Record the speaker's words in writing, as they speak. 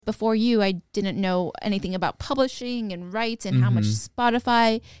Before you, I didn't know anything about publishing and rights and how much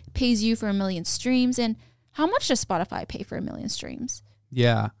Spotify pays you for 1 million streams. And how much does Spotify pay for 1 million streams?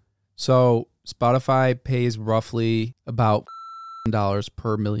 Yeah. So Spotify pays roughly about $1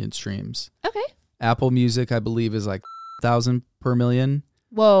 per million streams. Okay. Apple Music, I believe, is like 1,000 per million.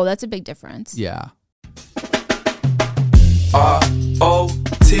 Whoa, that's a big difference. Yeah.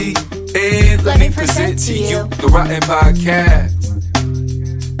 ROTN, let me present to you the Rotten Podcast.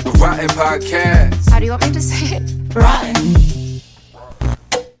 The Rotten Podcast. How do you want me to say it? Rotten.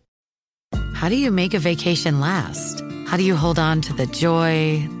 How do you make a vacation last? How do you hold on to the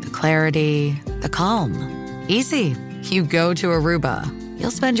joy, the clarity, the calm? Easy. You go to Aruba.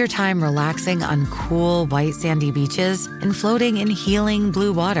 You'll spend your time relaxing on cool, white, sandy beaches and floating in healing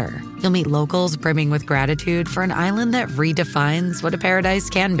blue water. You'll meet locals brimming with gratitude for an island that redefines what a paradise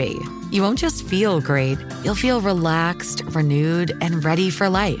can be. You won't just feel great, you'll feel relaxed, renewed, and ready for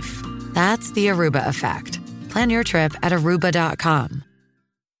life. That's the Aruba effect. Plan your trip at Aruba.com.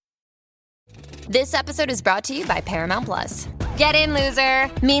 This episode is brought to you by Paramount Plus. Get in, loser!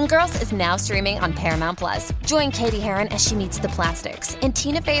 Mean Girls is now streaming on Paramount Plus. Join Katie Heron as she meets the plastics in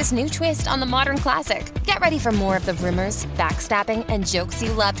Tina Fey's new twist on the modern classic. Get ready for more of the rumors, backstabbing, and jokes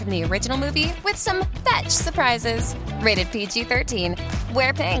you loved from the original movie with some fetch surprises. Rated PG-13.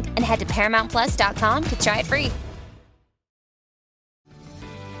 Wear pink and head to ParamountPlus.com to try it free.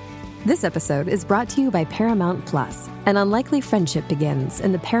 This episode is brought to you by Paramount Plus. An unlikely friendship begins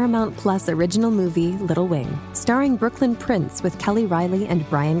in the Paramount Plus original movie Little Wing, starring Brooklyn Prince with Kelly Riley and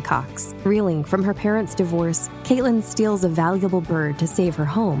Brian Cox. Reeling from her parents' divorce, Caitlin steals a valuable bird to save her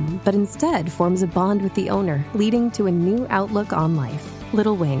home, but instead forms a bond with the owner, leading to a new outlook on life.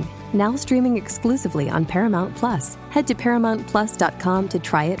 Little Wing, now streaming exclusively on Paramount Plus. Head to ParamountPlus.com to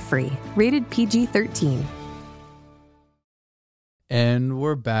try it free. Rated PG-13. And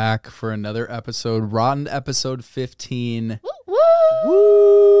we're back for another episode. Rotten episode 15. Woo, woo.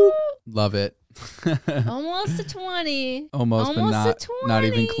 Woo! Love it. Almost to 20. Almost, but not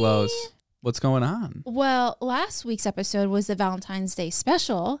even close. What's going on? Well, last week's episode was the Valentine's Day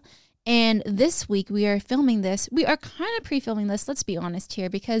special. And this week we are filming this. We are kind of pre-filming this, let's be honest here,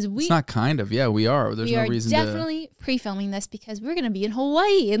 because It's not kind of. Yeah, we are. There's no reason to. We are definitely pre-filming this because we're going to be in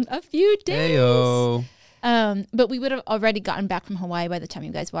Hawaii in a few days. Heyo. But we would have already gotten back from Hawaii by the time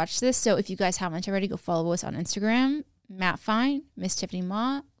you guys watch this. So if you guys haven't already, go follow us on Instagram, Matt Fine, Miss Tiffany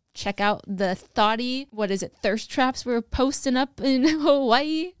Ma. Check out the thoughty, thirst traps we're posting up in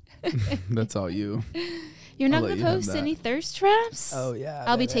Hawaii. That's all you. You're not going to post any thirst traps? Oh, yeah.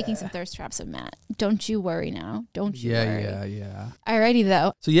 I'll be taking some thirst traps of Matt. Don't you worry now. Don't you worry. Yeah. Alrighty,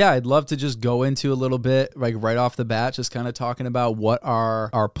 though. So, yeah, I'd love to just go into a little bit, like right off the bat, just kind of talking about what are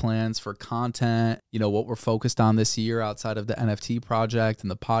our plans for content, what we're focused on this year outside of the NFT project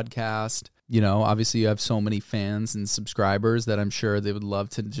and the podcast. Obviously you have so many fans and subscribers that I'm sure they would love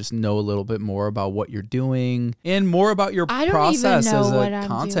to just know a little bit more about what you're doing and more about your process as a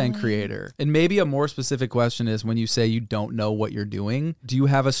content creator. And maybe a more specific question is, when you say you don't know what you're doing, do you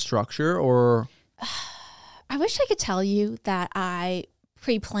have a structure or? I wish I could tell you that I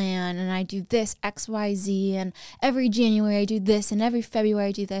pre-plan and I do this X, Y, Z, and every January I do this and every February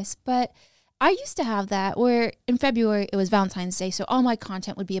I do this, but I used to have that where in February it was Valentine's Day, so all my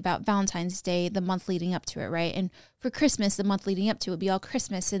content would be about Valentine's Day, the month leading up to it, right? And for Christmas, the month leading up to it would be all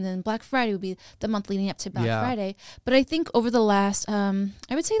Christmas, and then Black Friday would be the month leading up to Black Friday. But I think over the last, I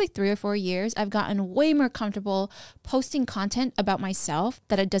would say like 3 or 4 years, I've gotten way more comfortable posting content about myself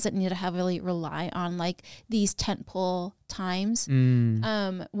that it doesn't need to heavily rely on like these tentpole times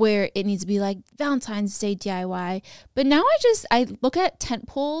where it needs to be like Valentine's Day DIY. But now I look at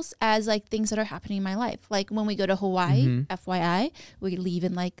tentpoles as like things that are happening in my life. Like when we go to Hawaii, FYI, we leave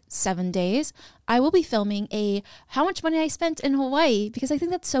in like 7 days. I will be filming how much money I spent in Hawaii because I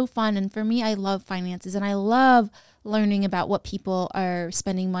think that's so fun. And for me, I love finances and I love learning about what people are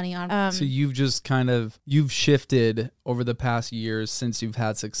spending money on. So you've just you've shifted over the past years since you've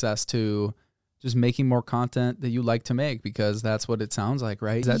had success to just making more content that you like to make, because that's what it sounds like,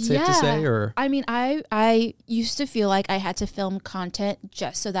 right? Is that safe to say? Or I mean, I used to feel like I had to film content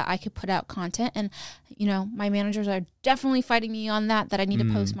just so that I could put out content. And, my managers are definitely fighting me on that I need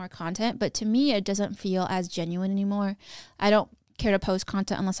to post more content. But to me, it doesn't feel as genuine anymore. I don't care to post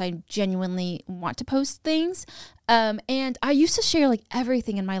content unless I genuinely want to post things. And I used to share like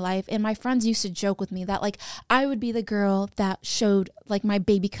everything in my life, and my friends used to joke with me that like I would be the girl that showed like my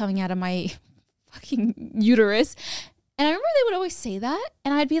baby coming out of my fucking uterus. And I remember they would always say that,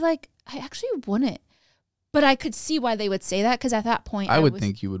 and I'd be like, I actually wouldn't. But I could see why they would say that, because at that point I would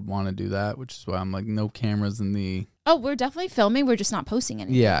think you would want to do that, which is why I'm like, no cameras in the... Oh, we're definitely filming. We're just not posting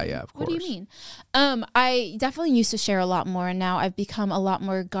anything. Yeah, of course. What do you mean? I definitely used to share a lot more, and now I've become a lot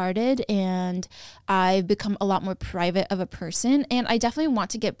more guarded, and I've become a lot more private of a person. And I definitely want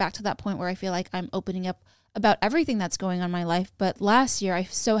to get back to that point where I feel like I'm opening up about everything that's going on in my life. But last year, I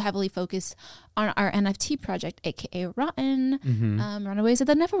so heavily focused on our NFT project, aka Rotten, Runaways of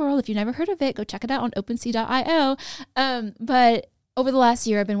the Neverworld. If you've never heard of it, go check it out on OpenSea.io. But over the last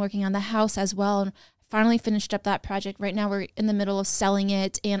year, I've been working on the house as well, and finally finished up that project. Right now, we're in the middle of selling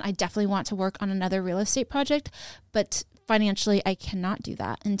it, and I definitely want to work on another real estate project, but financially, I cannot do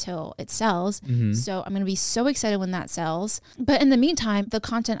that until it sells. So I'm going to be so excited when that sells. But in the meantime, the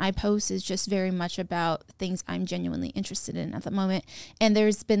content I post is just very much about things I'm genuinely interested in at the moment. And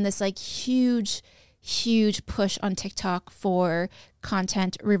there's been this like huge push on TikTok for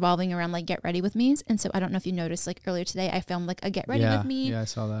content revolving around like get ready with me's. And so I don't know if you noticed, like earlier today, I filmed like a get ready with me. Yeah, I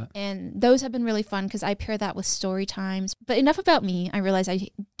saw that. And those have been really fun because I pair that with story times. But enough about me. I realize I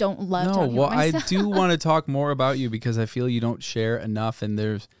don't love talking about myself. I do want to talk more about you because I feel you don't share enough,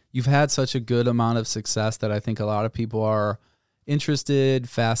 and you've had such a good amount of success that I think a lot of people are interested,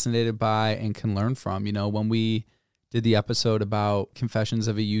 fascinated by, and can learn from. You know, when we did the episode about Confessions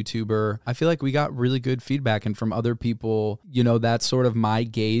of a YouTuber, I feel like we got really good feedback, and from other people, you know, that's sort of my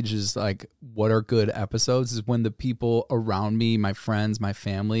gauge is like, what are good episodes is when the people around me, my friends, my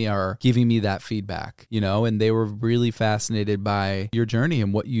family are giving me that feedback, you know, and they were really fascinated by your journey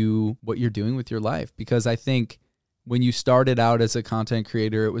and what you're doing with your life. Because I think when you started out as a content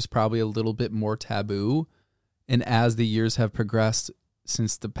creator, it was probably a little bit more taboo. And as the years have progressed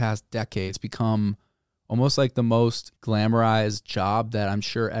since the past decade, it's become almost like the most glamorized job that I'm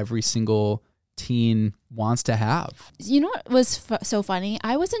sure every single teen wants to have. You know what was so funny?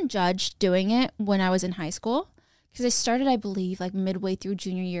 I wasn't judged doing it when I was in high school because I started, I believe, like midway through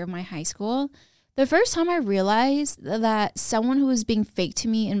junior year of my high school. The first time I realized that someone who was being fake to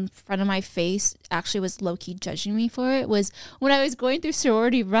me in front of my face actually was low-key judging me for it was when I was going through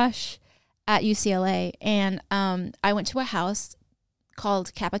sorority rush at UCLA. And I went to a house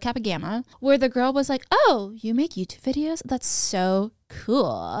called Kappa Kappa Gamma, where the girl was like, "Oh, you make YouTube videos? That's so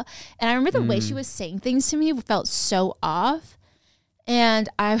cool." And I remember the way she was saying things to me felt so off. And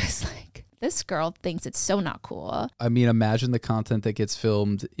I was like, this girl thinks it's so not cool. I mean, imagine the content that gets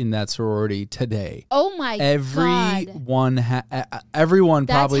filmed in that sorority today. Oh my God. Everyone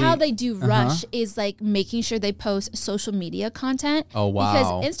That's probably... how they do Rush is like making sure they post social media content. Oh, wow. Because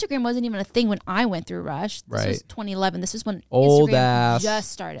Instagram wasn't even a thing when I went through Rush. This was 2011. This was when old Instagram ass.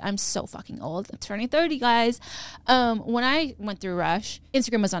 just started. I'm so fucking old. I'm turning 30, guys. When I went through Rush,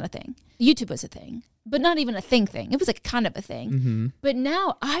 Instagram was not a thing. YouTube was a thing. But not even a thing. It was like kind of a thing. But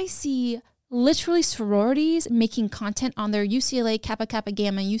now I see literally sororities making content on their UCLA Kappa Kappa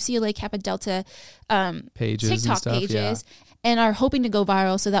Gamma, UCLA Kappa Delta pages TikTok and stuff, pages, and are hoping to go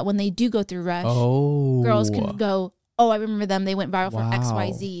viral so that when they do go through Rush, girls can go, "Oh, I remember them. They went viral for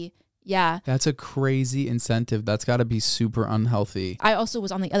XYZ." Yeah. That's a crazy incentive. That's got to be super unhealthy. I also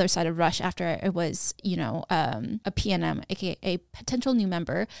was on the other side of Rush after I was, a PNM, aka a potential new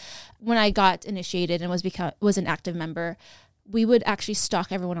member. When I got initiated and was an active member, we would actually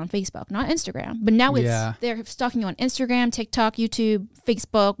stalk everyone on Facebook, not Instagram. But now they're stalking you on Instagram, TikTok, YouTube,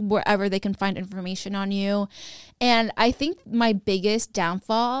 Facebook, wherever they can find information on you. And I think my biggest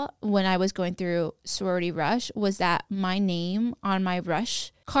downfall when I was going through sorority Rush was that my name on my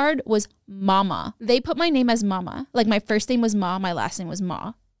Rush card was Mama. They put my name as Mama. Like my first name was Ma, my last name was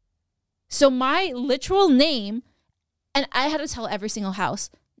Ma. So my literal name, and I had to tell every single house,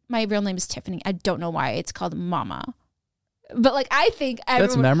 my real name is Tiffany. I don't know why it's called Mama. But like, I think everyone,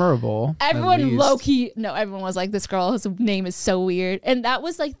 that's memorable. Everyone low-key, no, everyone was like, this girl's name is so weird. And that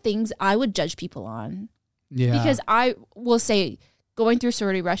was like things I would judge people on. Yeah. Because I will say going through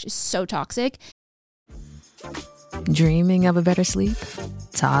sorority Rush is so toxic. Dreaming of a better sleep?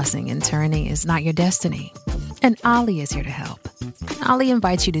 Tossing and turning is not your destiny. And Ollie is here to help. Ollie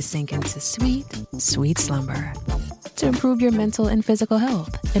invites you to sink into sweet, sweet slumber to improve your mental and physical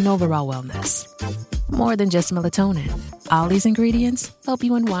health and overall wellness. More than just melatonin, Ollie's ingredients help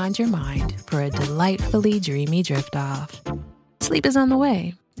you unwind your mind for a delightfully dreamy drift off. Sleep is on the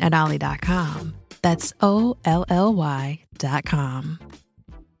way at Ollie.com. That's OLLY.com.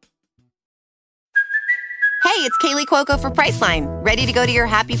 Hey, it's Kaylee Cuoco for Priceline. Ready to go to your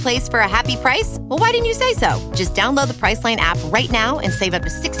happy place for a happy price? Well, why didn't you say so? Just download the Priceline app right now and save up to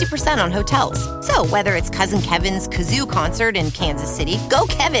 60% on hotels. So whether it's Cousin Kevin's Kazoo Concert in Kansas City, go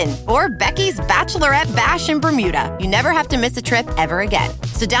Kevin, or Becky's Bachelorette Bash in Bermuda, you never have to miss a trip ever again.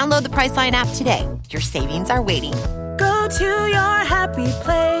 So download the Priceline app today. Your savings are waiting. Go to your happy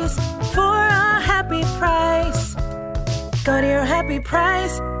place for a happy price. Go to your happy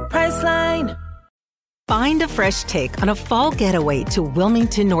price, Priceline. Find a fresh take on a fall getaway to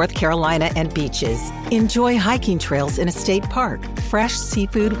Wilmington, North Carolina and beaches. Enjoy hiking trails in a state park, fresh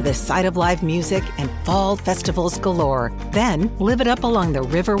seafood with a side of live music, and fall festivals galore. Then live it up along the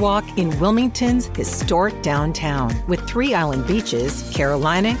Riverwalk in Wilmington's historic downtown. With 3 island beaches,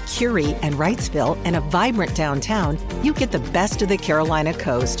 Carolina, Curie, and Wrightsville, and a vibrant downtown, you get the best of the Carolina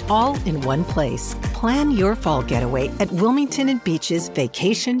coast all in one place. Plan your fall getaway at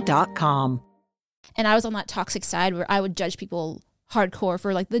WilmingtonandBeachesVacation.com. And I was on that toxic side where I would judge people hardcore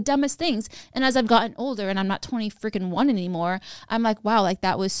for like the dumbest things. And as I've gotten older and I'm not 21 anymore, I'm like, wow, like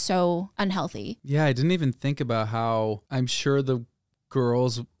that was so unhealthy. Yeah, I didn't even think about how I'm sure the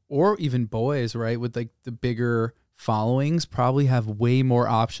girls or even boys, right, with like the bigger followings probably have way more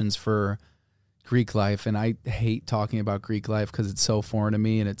options for Greek life. And I hate talking about Greek life because it's so foreign to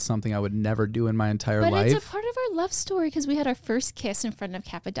me and it's something I would never do in my entire life. But it's a part of our love story because we had our first kiss in front of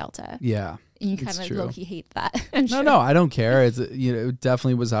Kappa Delta. Yeah. And you kind of low-key hate that. No, I don't care. It's, you know, it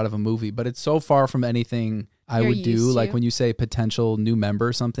definitely was out of a movie, but it's so far from anything I would do. Like when you say potential new member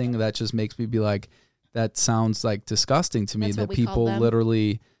or something, that just makes me be like, that sounds like disgusting to me. That people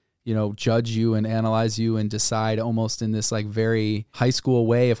literally, you know, judge you and analyze you and decide almost in this like very high school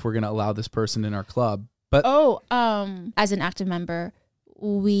way if we're going to allow this person in our club. But as an active member,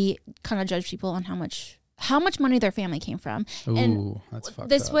 we kind of judge people on how much money their family came from. Ooh, and that's fucked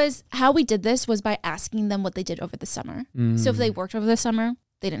this up. was how we did this was by asking them what they did over the summer. So if they worked over the summer,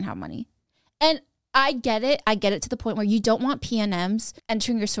 they didn't have money. And I get it. I get it to the point where you don't want PNMs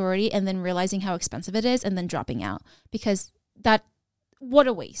entering your sorority and then realizing how expensive it is and then dropping out, because what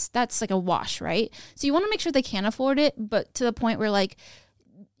a waste. That's like a wash, right? So you want to make sure they can afford it, but to the point where like,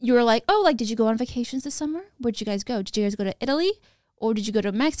 you were like, oh, like, did you go on vacations this summer? Where'd you guys go? Did you guys go to Italy? Or did you go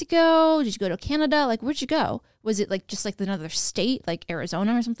to Mexico? Did you go to Canada? Like, where'd you go? Was it like just like another state, like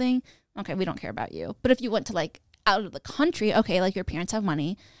Arizona or something? Okay, we don't care about you. But if you went to like out of the country, okay, like your parents have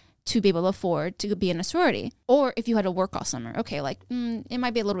money to be able to afford to be in a sorority. Or if you had to work all summer, okay, like it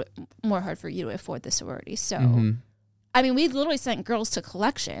might be a little bit more hard for you to afford the sorority. So, I mean, we literally sent girls to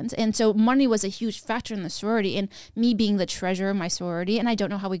collections. And so money was a huge factor in the sorority, and me being the treasurer of my sorority. And I don't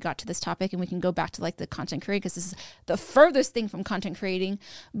know how we got to this topic, and we can go back to like the content creating because this is the furthest thing from content creating.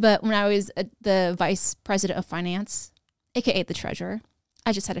 But when I was the vice president of finance, AKA the treasurer,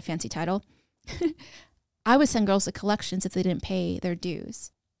 I just had a fancy title. I would send girls to collections if they didn't pay their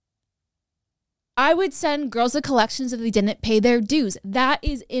dues. I would send girls to collections if they didn't pay their dues. That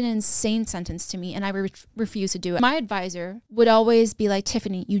is an insane sentence to me, and I refuse to do it. My advisor would always be like,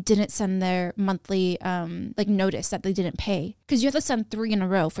 Tiffany, you didn't send their monthly like notice that they didn't pay, because you have to send 3 in a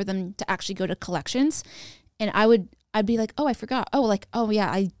row for them to actually go to collections. And I'd be like, oh, I forgot. Oh, like, oh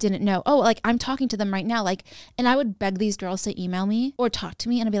yeah, I didn't know. Oh, like I'm talking to them right now. Like, and I would beg these girls to email me or talk to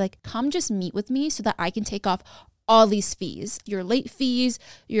me, and I'd be like, come just meet with me so that I can take off all these fees, your late fees,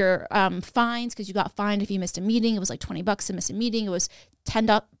 your fines, because you got fined if you missed a meeting. It was like $20 to miss a meeting. It was $10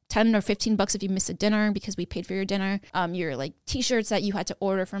 or $15 if you missed a dinner because we paid for your dinner. Your like t-shirts that you had to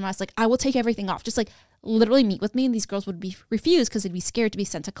order from us. Like, I will take everything off. Just like literally meet with me. And these girls would be refused because they'd be scared to be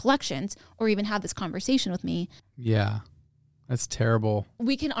sent to collections or even have this conversation with me. Yeah. That's terrible.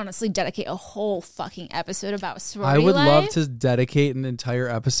 We can honestly dedicate a whole fucking episode about sorority I would life. love to dedicate an entire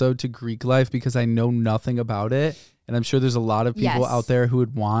episode to Greek life because I know nothing about it. And I'm sure there's a lot of people out there who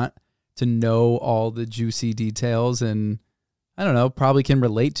would want to know all the juicy details and, I don't know, probably can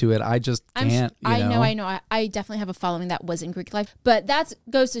relate to it. I just can't. I know. I definitely have a following that was in Greek life. But that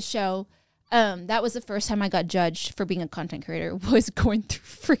goes to show that was the first time I got judged for being a content creator, was going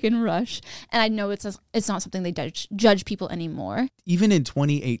through freaking Rush. And I know it's not something they judge people anymore. Even in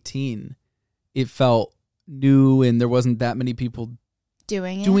 2018, it felt new and there wasn't that many people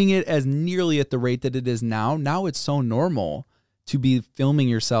doing it as nearly at the rate that it is now. Now it's so normal to be filming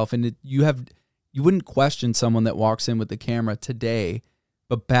yourself, and you wouldn't question someone that walks in with the camera today.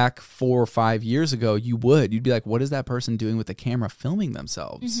 But back 4 or 5 years ago, you'd be like, what is that person doing with the camera filming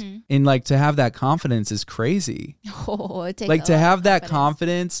themselves? Mm-hmm. And like to have that confidence is crazy. Oh, it takes like to have that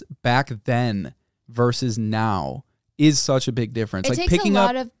confidence back then versus now is such a big difference. It like takes picking a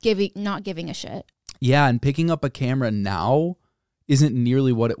lot of not giving a shit. Yeah, and picking up a camera now isn't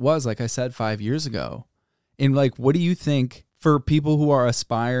nearly what it was, like I said, 5 years ago. And like, what do you think for people who are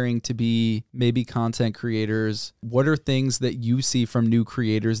aspiring to be maybe content creators? What are things that you see from new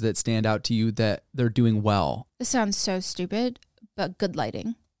creators that stand out to you that they're doing well? This sounds so stupid, but good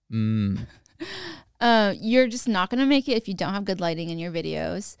lighting. Mm. You're just not going to make it if you don't have good lighting in your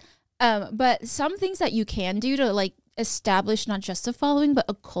videos. But some things that you can do to like establish not just a following, but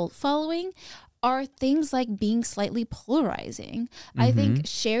a cult following are things like being slightly polarizing. I think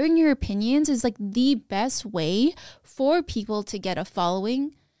sharing your opinions is like the best way for people to get a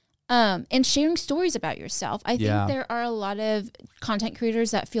following. And sharing stories about yourself. I think there are a lot of content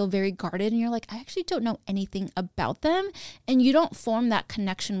creators that feel very guarded and you're like, I actually don't know anything about them. And you don't form that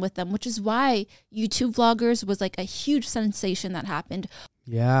connection with them, which is why YouTube vloggers was like a huge sensation that happened.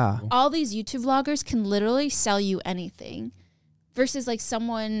 Yeah. All these YouTube vloggers can literally sell you anything versus like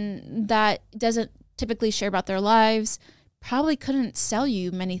someone that doesn't typically share about their lives probably couldn't sell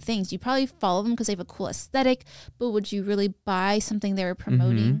you many things. You probably follow them because they have a cool aesthetic, but would you really buy something they were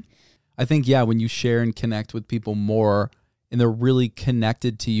promoting? I think, when you share and connect with people more and they're really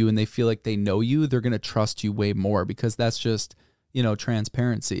connected to you and they feel like they know you, they're going to trust you way more because that's just,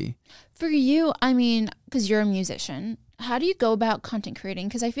 transparency. For you, I mean, because you're a musician, how do you go about content creating?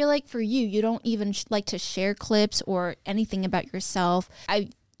 Because I feel like for you, you don't even like to share clips or anything about yourself. I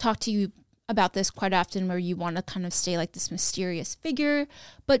talk to you about this quite often where you want to kind of stay like this mysterious figure,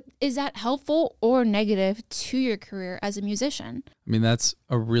 but is that helpful or negative to your career as a musician? I mean, that's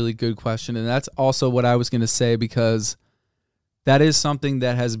a really good question. And that's also what I was going to say, because that is something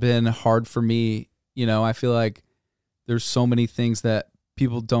that has been hard for me. I feel like there's so many things that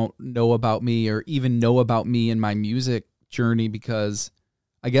people don't know about me or even know about me in my music journey, because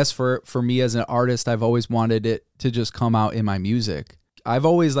I guess for me as an artist, I've always wanted it to just come out in my music. I've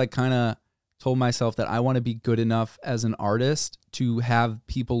always like kind of told myself that I want to be good enough as an artist to have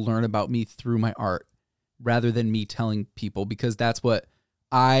people learn about me through my art rather than me telling people, because that's what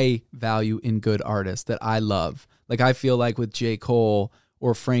I value in good artists that I love. Like I feel like with J. Cole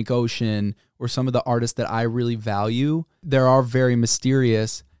or Frank Ocean or some of the artists that I really value, they are very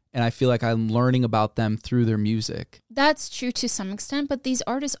mysterious, and I feel like I'm learning about them through their music. That's true to some extent, but these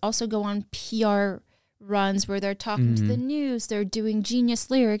artists also go on PR runs where they're talking to the news, they're doing genius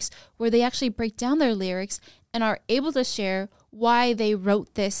lyrics where they actually break down their lyrics and are able to share why they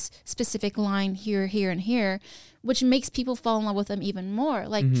wrote this specific line here, here, and here, which makes people fall in love with them even more.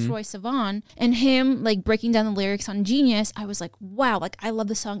 Like Troye Sivan and him like breaking down the lyrics on Genius, I was like, wow, like I love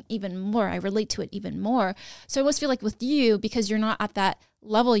the song even more. I relate to it even more. So I always feel like with you, because you're not at that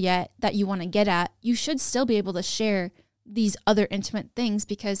level yet that you want to get at, you should still be able to share these other intimate things,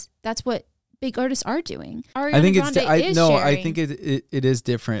 because that's what big artists are doing. I think it is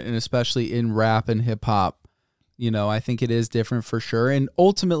different, and especially in rap and hip hop, I think it is different for sure. And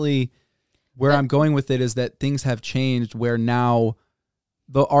ultimately, where I'm going with it is that things have changed, where now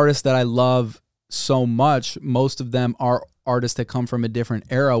the artists that I love so much, most of them are artists that come from a different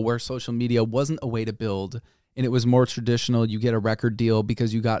era where social media wasn't a way to build, and it was more traditional. You get a record deal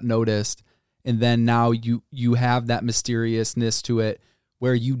because you got noticed, and then now you have that mysteriousness to it,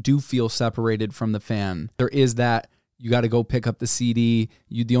 where you do feel separated from the fan. There is that, you got to go pick up the CD.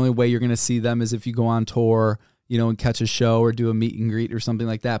 The only way you're going to see them is if you go on tour, and catch a show or do a meet and greet or something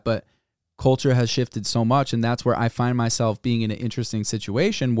like that. But culture has shifted so much, and that's where I find myself being in an interesting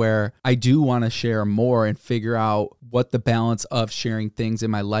situation where I do want to share more and figure out what the balance of sharing things in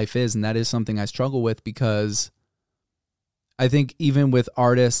my life is. And that is something I struggle with, because I think even with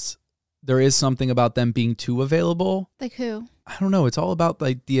artists, there is something about them being too available. Like who? I don't know. It's all about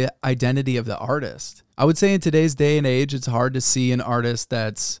like the identity of the artist. I would say in today's day and age, it's hard to see an artist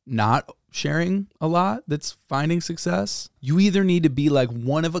that's not sharing a lot, that's finding success. You either need to be like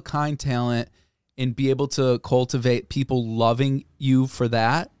one of a kind talent and be able to cultivate people loving you for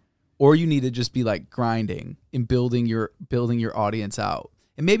that, or you need to just be like grinding and building your audience out.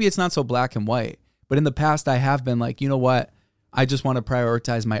 And maybe it's not so black and white, but in the past I have been like, you know what? I just want to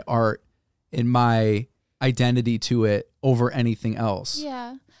prioritize my art and my identity to it over anything else.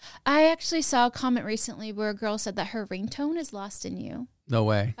 Yeah. I actually saw a comment recently where a girl said that her ringtone is Lost in You. No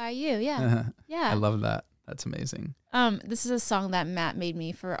way. By you, yeah. Yeah. I love that. That's amazing. This is a song that Matt made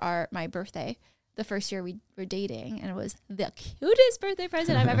me for my birthday, the first year we were dating, and it was the cutest birthday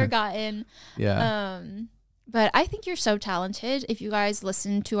present I've ever gotten. Yeah. But I think you're so talented. If you guys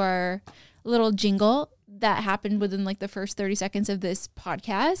listen to our little jingle that happened within like the first 30 seconds of this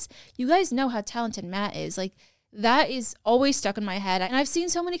podcast, you guys know how talented Matt is. Like, that is always stuck in my head. And I've seen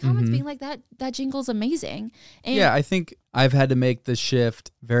so many comments being like, that jingle's amazing. And yeah, I think I've had to make the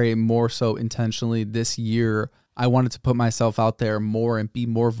shift very more so intentionally this year. I wanted to put myself out there more and be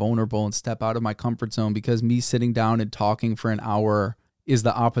more vulnerable and step out of my comfort zone, because me sitting down and talking for an hour is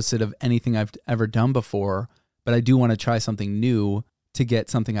the opposite of anything I've ever done before. But I do want to try something new to get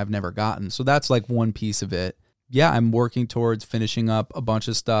something I've never gotten. So that's like one piece of it. Yeah, I'm working towards finishing up a bunch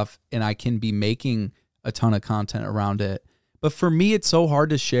of stuff, and I can be making a ton of content around it. But for me, it's so hard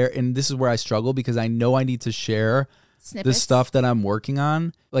to share. And this is where I struggle, because I know I need to share the stuff that I'm working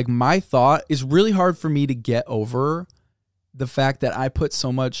on. Like, my thought is really hard for me to get over the fact that I put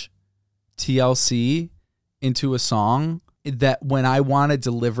so much TLC into a song that when I want to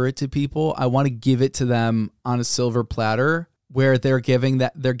deliver it to people, I want to give it to them on a silver platter where they're getting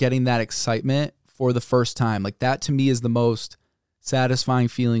that excitement for the first time. Like, that to me is the most satisfying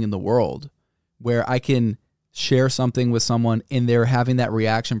feeling in the world, where I can share something with someone and they're having that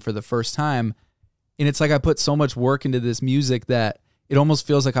reaction for the first time. And it's like I put so much work into this music that it almost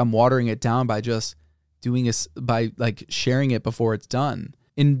feels like I'm watering it down by just by like sharing it before it's done.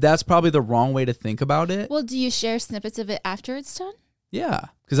 And that's probably the wrong way to think about it. Well, do you share snippets of it after it's done? Yeah,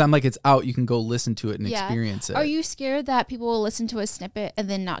 because I'm like, it's out. You can go listen to it and experience it. Are you scared that people will listen to a snippet and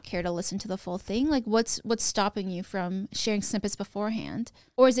then not care to listen to the full thing? Like, what's stopping you from sharing snippets beforehand?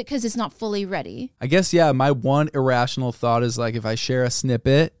 Or is it because it's not fully ready? I guess, yeah, my one irrational thought is like, if I share a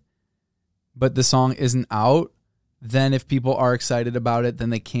snippet, but the song isn't out, then if people are excited about it,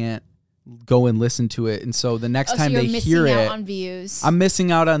 then they can't go and listen to it. And so the next time they hear it, on views. I'm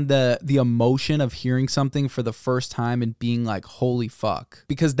missing out on the emotion of hearing something for the first time and being like, holy fuck.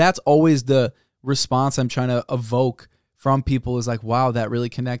 Because that's always the response I'm trying to evoke from people, is like, wow, that really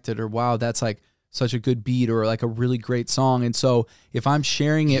connected, or wow, that's like such a good beat, or like a really great song. And so if I'm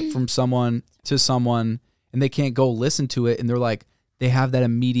sharing it from someone to someone and they can't go listen to it, and they're like, they have that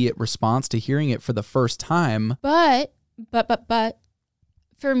immediate response to hearing it for the first time. But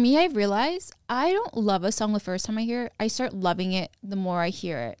for me, I realized I don't love a song the first time I hear it. I start loving it the more I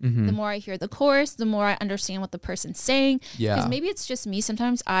hear it. Mm-hmm. The more I hear the chorus, the more I understand what the person's saying. Yeah. Because maybe it's just me.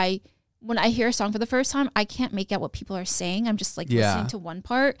 Sometimes when I hear a song for the first time, I can't make out what people are saying. I'm just like listening to one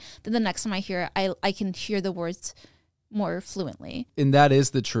part. Then the next time I hear it, I can hear the words more fluently. And that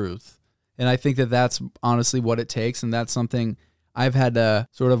is the truth. And I think that that's honestly what it takes. And that's something I've had to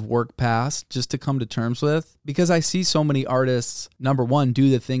sort of work past just to come to terms with, because I see so many artists, number one, do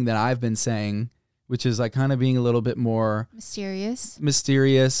the thing that I've been saying, which is like kind of being a little bit more mysterious.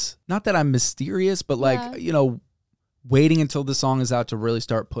 Not that I'm mysterious, but like, waiting until the song is out to really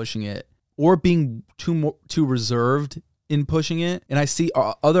start pushing it, or being too reserved in pushing it. And I see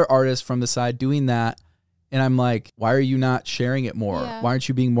other artists from the side doing that, and I'm like, why are you not sharing it more? Yeah. Why aren't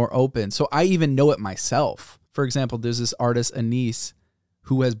you being more open? So I even know it myself. For example, there's this artist, Anise,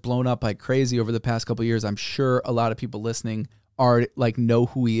 who has blown up like crazy over the past couple of years. I'm sure a lot of people listening are like, know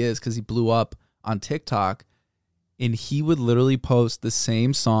who he is, because he blew up on TikTok, and he would literally post the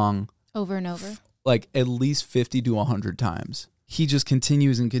same song over and over, like at least 50 to 100 times. He just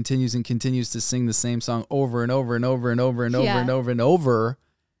continues and continues and continues to sing the same song over and over and over and over and over and over and over.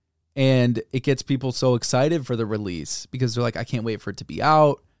 And it gets people so excited for the release, because they're like, I can't wait for it to be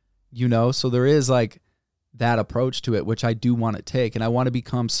out, So there is like that approach to it, which I do want to take. And I want to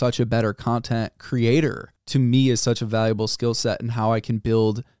become such a better content creator. To me, is such a valuable skill set, and how I can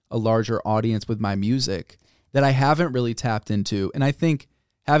build a larger audience with my music that I haven't really tapped into. And I think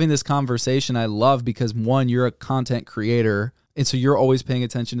having this conversation I love, because one, you're a content creator, and so you're always paying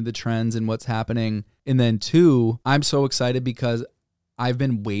attention to the trends and what's happening. And then two, I'm so excited because I've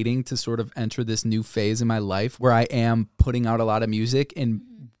been waiting to sort of enter this new phase in my life where I am putting out a lot of music and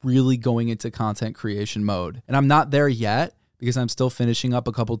really going into content creation mode. And I'm not there yet, because I'm still finishing up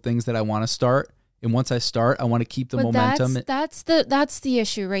a couple things that I want to start. And once I start, I want to keep the momentum. That's the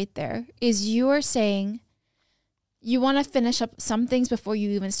issue right there, is you're saying you want to finish up some things before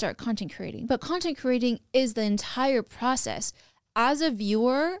you even start content creating. But content creating is the entire process. As a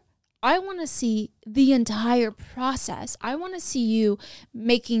viewer, I want to see the entire process. I want to see you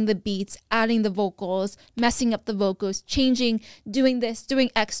making the beats, adding the vocals, messing up the vocals, changing, doing this, doing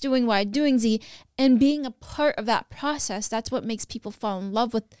X, doing Y, doing Z, and being a part of that process. That's what makes people fall in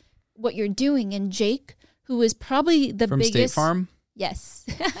love with what you're doing. And Jake, who is probably the biggest... From State Farm? Yes.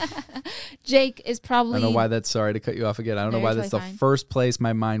 Jake is probably... I don't know why that's... Sorry to cut you off again. I don't know why that's the first place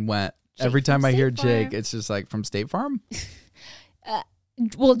my mind went. Jake, every time I hear Jake, it's just like, from State Farm?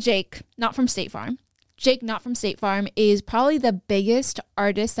 Well, Jake, not from State Farm. Jake, not from State Farm, is probably the biggest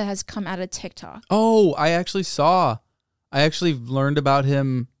artist that has come out of TikTok. Oh, I actually learned about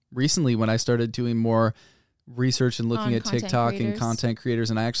him recently when I started doing more research and looking at TikTok and content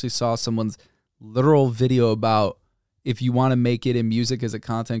creators. And I actually saw someone's literal video about, if you want to make it in music as a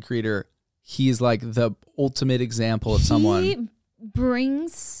content creator, he's like the ultimate example of someone. He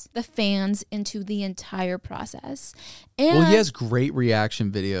brings the fans into the entire process. And Well, he has great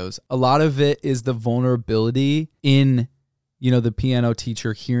reaction videos. A lot of it is the vulnerability in, the piano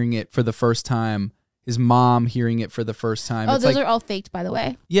teacher hearing it for the first time, his mom hearing it for the first time. Oh, It's those like, are all faked, by the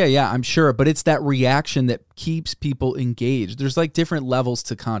way. Yeah, I'm sure. But it's that reaction that keeps people engaged. There's like different levels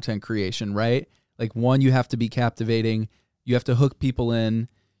to content creation, right? Like one, you have to be captivating. You have to hook people in.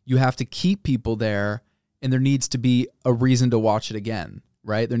 You have to keep people there. And there needs to be a reason to watch it again,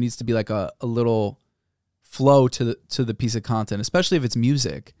 right? There needs to be like a little flow to the piece of content, especially if it's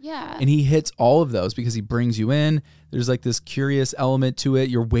music. Yeah. And he hits all of those because he brings you in. There's like this curious element to it.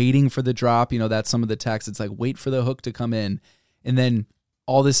 You're waiting for the drop. That's some of the text. It's like, wait for the hook to come in. And then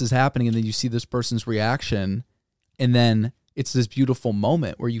all this is happening. And then you see this person's reaction. And then it's this beautiful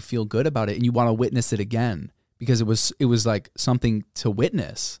moment where you feel good about it and you want to witness it again because it was like something to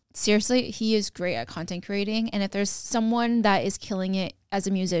witness. Seriously, he is great at content creating. And if there's someone that is killing it as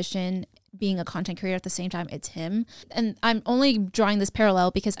a musician, being a content creator at the same time, it's him. And I'm only drawing this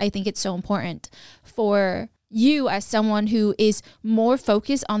parallel because I think it's so important for you as someone who is more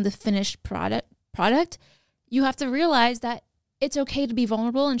focused on the finished product. You have to realize that it's okay to be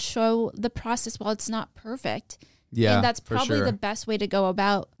vulnerable and show the process while it's not perfect. Yeah, and that's probably for sure. the best way to go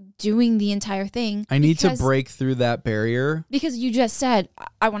about doing the entire thing. I need to break through that barrier. Because you just said,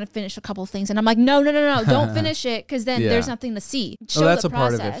 I want to finish a couple of things. And I'm like, no, don't finish it because then there's nothing to see. Show that's the a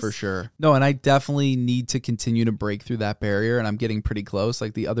part of process. it for sure. No, and I definitely need to continue to break through that barrier. And I'm getting pretty close.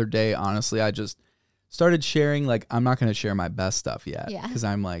 Like the other day, honestly, I just started sharing, like, I'm not going to share my best stuff yet. Yeah. Because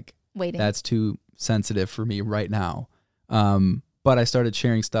I'm like, waiting. That's too sensitive for me right now. But I started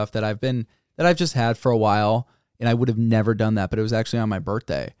sharing stuff that I've just had for a while. And I would have never done that, but it was actually on my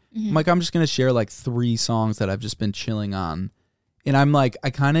birthday. Mm-hmm. I'm like, I'm just going to share like 3 songs that I've just been chilling on. And I'm like,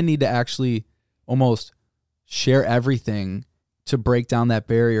 I kind of need to actually almost share everything to break down that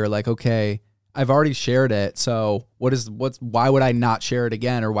barrier. Like, okay, I've already shared it. So why would I not share it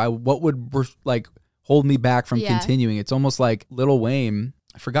again? Or what would like hold me back from continuing? It's almost like Lil Wayne.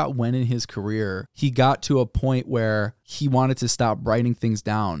 I forgot when in his career he got to a point where he wanted to stop writing things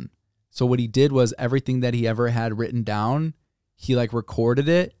down. So what he did was everything that he ever had written down, he like recorded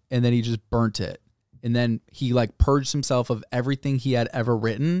it and then he just burnt it. And then he like purged himself of everything he had ever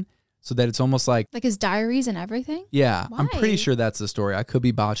written so that it's almost like his diaries and everything? Yeah, Why? I'm pretty sure that's the story. I could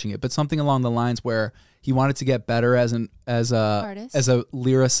be botching it, but something along the lines where he wanted to get better as a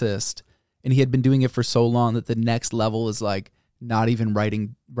lyricist, and he had been doing it for so long that the next level is like not even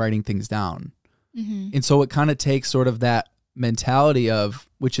writing things down. Mm-hmm. And so it kind of takes sort of that mentality of,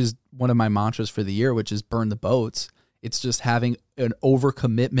 which is one of my mantras for the year, which is burn the boats. It's just having an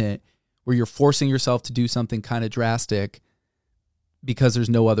overcommitment where you're forcing yourself to do something kind of drastic because there's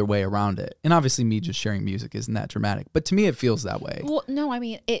no other way around it. And obviously me just sharing music isn't that dramatic, but to me it feels that way. Well, no, I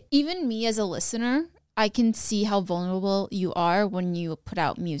mean, even me as a listener, I can see how vulnerable you are when you put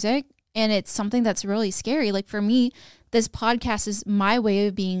out music. And it's something that's really scary. Like for me, this podcast is my way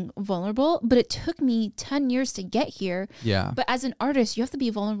of being vulnerable, but it took me 10 years to get here. Yeah. But as an artist, you have to be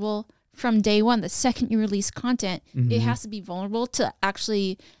vulnerable from day one. The second you release content, it has to be vulnerable to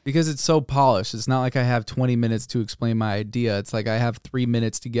actually... Because it's so polished. It's not like I have 20 minutes to explain my idea. It's like I have 3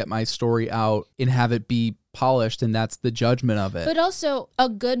 minutes to get my story out and have it be polished, and that's the judgment of it. But also, a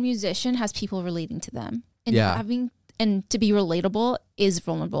good musician has people relating to them. And and to be relatable is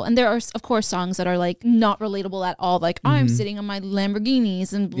vulnerable. And there are, of course, songs that are like not relatable at all. Like I'm sitting on my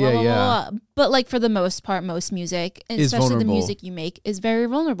Lamborghinis and blah, blah, blah. But like for the most part, most music, and especially vulnerable. the music you make, is very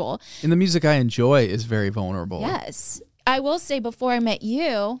vulnerable. And the music I enjoy is very vulnerable. Yes. I will say before I met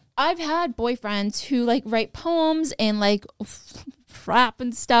you, I've had boyfriends who like write poems and like rap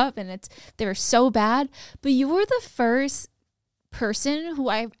and stuff. And they're so bad. But you were the first person who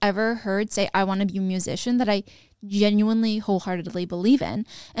I've ever heard say, I want to be a musician, that I genuinely wholeheartedly believe in.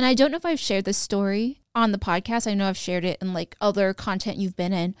 And I don't know if I've shared this story on the podcast. I know I've shared it in like other content you've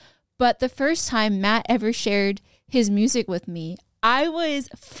been in, but the first time Matt ever shared his music with me, I was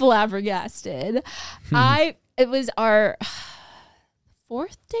flabbergasted. It was our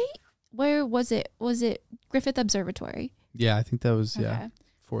 4th date. Where was it? Was it Griffith Observatory? Yeah, I think that was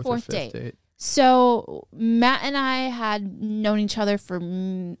fourth or fifth date. So Matt and I had known each other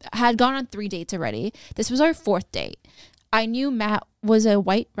had gone on 3 dates already. This was our 4th date. I knew Matt was a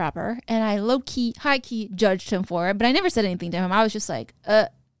white rapper, and I high-key judged him for it, but I never said anything to him. I was just like, I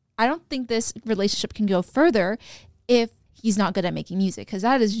don't think this relationship can go further if he's not good at making music, because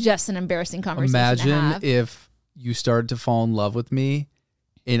that is just an embarrassing conversation to have. Imagine if you started to fall in love with me,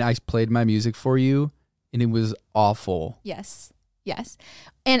 and I played my music for you, and it was awful. Yes. Yes.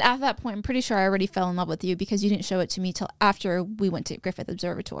 And at that point, I'm pretty sure I already fell in love with you because you didn't show it to me till after we went to Griffith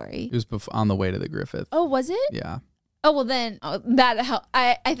Observatory. It was on the way to the Griffith. Oh, was it? Yeah. Oh, well then, that helped.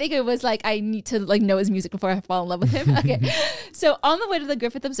 I think it was like, I need to like know his music before I fall in love with him. Okay. So on the way to the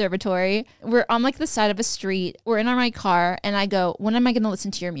Griffith Observatory, we're on like the side of a street. We're in my car and I go, when am I going to listen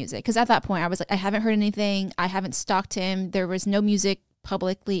to your music? Because at that point I was like, I haven't heard anything. I haven't stalked him. There was no music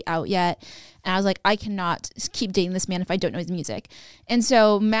publicly out yet. And I was like, I cannot keep dating this man if I don't know his music. And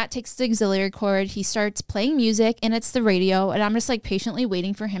so Matt takes the auxiliary cord. He starts playing music and it's the radio. And I'm just like patiently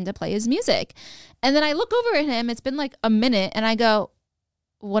waiting for him to play his music. And then I look over at him. It's been like a minute. And I go,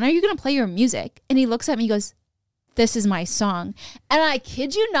 when are you going to play your music? And he looks at me and goes, this is my song. And I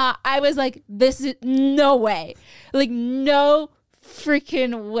kid you not, I was like, this is no way. Like, no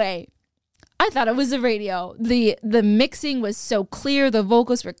freaking way. I thought it was the radio. The mixing was so clear. The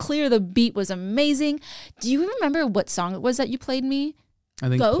vocals were clear. The beat was amazing. Do you remember what song it was that you played me? I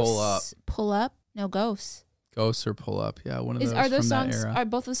think Ghosts? Pull Up. Pull Up? No, Ghosts. Ghosts or Pull Up. Yeah, one of those Are those from songs? that era. Are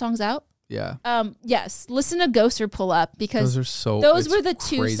both the songs out? Yeah. Yes. Listen to Ghosts or Pull Up because those were the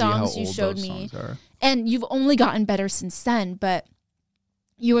two songs you showed me. And you've only gotten better since then, but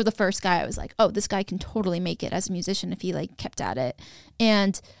you were the first guy I was like, oh, this guy can totally make it as a musician if he like kept at it.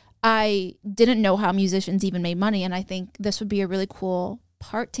 And I didn't know how musicians even made money. And I think this would be a really cool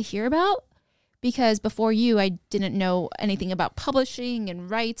part to hear about because before you, I didn't know anything about publishing and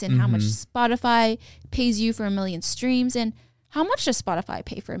rights and how much Spotify pays you for 1 million streams. And how much does Spotify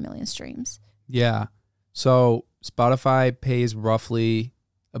pay for 1 million streams? Yeah. So Spotify pays roughly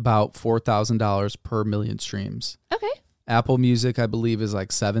about $4,000 per million streams. Okay. Apple Music, I believe, is like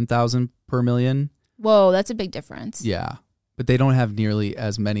 $7,000 per million. Whoa, that's a big difference. Yeah. But they don't have nearly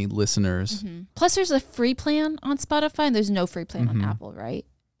as many listeners. Plus, there's a free plan on Spotify, and there's no free plan on Apple, right?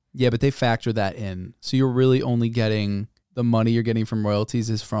 Yeah, but they factor that in. So you're really only getting the money you're getting from royalties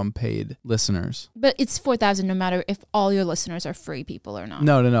is from paid listeners. But it's $4,000 no matter if all your listeners are free people or not.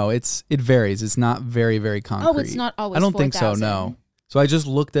 No. It varies. It's not very, very concrete. Oh, it's not always I don't 4,000. think so, no. So I just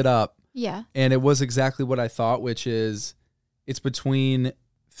looked it up. Yeah. And it was exactly what I thought, which is it's between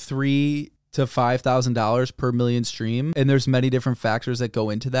 $3,000 to $5,000 per million stream. And there's many different factors that go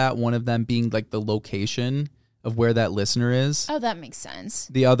into that. One of them being like the location of where that listener is. Oh, that makes sense.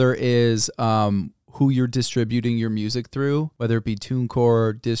 The other is who you're distributing your music through, whether it be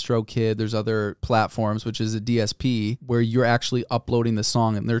TuneCore, DistroKid, there's other platforms, which is a DSP, where you're actually uploading the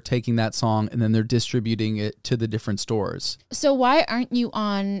song and they're taking that song and then they're distributing it to the different stores. So why aren't you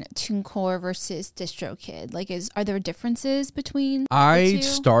on TuneCore versus DistroKid? Like, are there differences between I the two?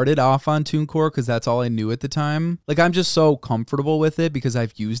 started off on TuneCore because that's all I knew at the time. Like, I'm just so comfortable with it because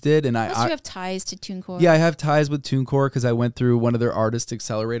I've used it. And Plus you have ties to TuneCore. Yeah, I have ties with TuneCore because I went through one of their artist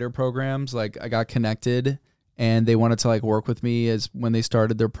accelerator programs. Like, I got connected and they wanted to like work with me as when they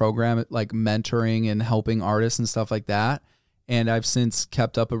started their program, like mentoring and helping artists and stuff like that. And I've since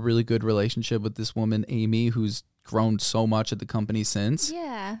kept up a really good relationship with this woman, Amy, who's grown so much at the company since.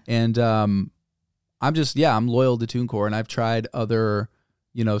 Yeah. And I'm loyal to TuneCore, and I've tried other,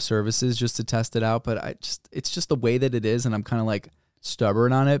 services just to test it out, but it's just the way that it is, and I'm kind of like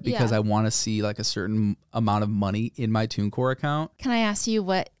stubborn on it because I want to see like a certain amount of money in my TuneCore account. Can I ask you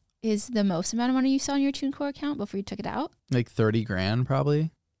what is the most amount of money you saw in your TuneCore account before you took it out? Like 30 grand probably.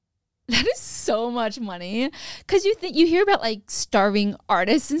 That is so much money. Because you hear about like starving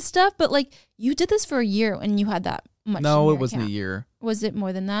artists and stuff, but like you did this for a year and you had that much. No, it wasn't a year. Was it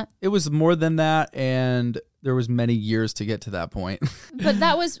more than that? It was more than that, and there was many years to get to that point. But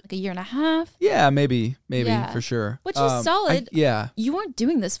that was like a year and a half. Yeah, maybe for sure. Which is solid. Yeah. You weren't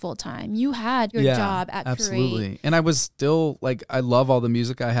doing this full time. You had your job at absolutely. Parade. And I was still like, I love all the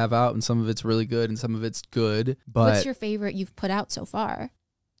music I have out, and some of it's really good and some of it's good. But what's your favorite you've put out so far?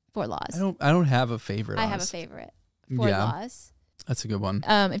 Fort Laws. I don't have a favorite. I have a favorite. Fort Laws. That's a good one.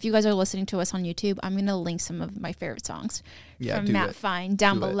 If you guys are listening to us on YouTube, I'm going to link some of my favorite songs from Matt Fine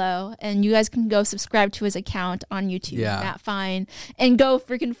down below. And you guys can go subscribe to his account on YouTube, Matt Fine, and go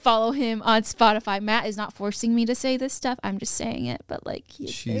freaking follow him on Spotify. Matt is not forcing me to say this stuff. I'm just saying it, but like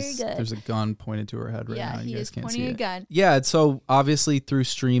he's very good. There's a gun pointed to her head right now. You guys can't see it. Yeah, he is pointing a gun. Yeah, so obviously through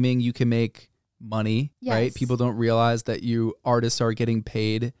streaming, you can make money, right? People don't realize that artists are getting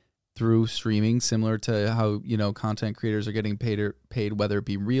paid through streaming, similar to how content creators are getting paid, whether it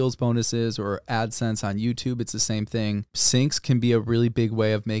be Reels bonuses or AdSense on YouTube. It's the same thing. Syncs can be a really big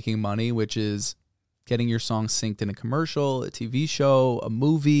way of making money, which is getting your song synced in a commercial, a TV show, a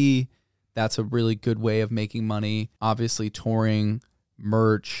movie. That's a really good way of making money. Obviously, touring,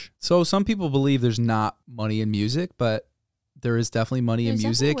 merch. So some people believe there's not money in music, but there is definitely money in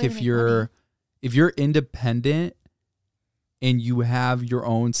music if you're independent and you have your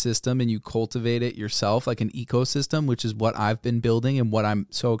own system and you cultivate it yourself, like an ecosystem, which is what I've been building and what I'm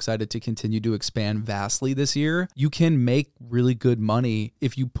so excited to continue to expand vastly this year, you can make really good money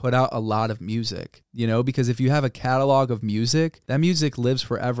if you put out a lot of music, you know, because if you have a catalog of music, that music lives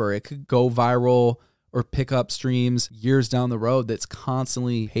forever. It could go viral or pick up streams years down the road that's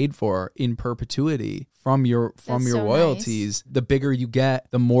constantly paid for in perpetuity from your royalties. Nice. The bigger you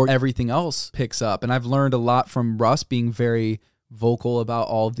get, the more everything else picks up. And I've learned a lot from Russ being very vocal about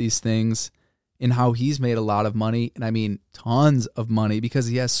all of these things and how he's made a lot of money. And I mean, tons of money because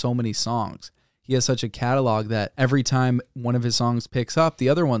he has so many songs. He has such a catalog that every time one of his songs picks up, the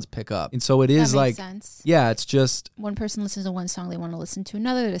other ones pick up. And so it is like, sense. Yeah, it's just one person listens to one song, they want to listen to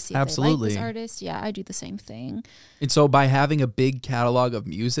another to see if they like this artist. Yeah, I do the same thing. And so by having a big catalog of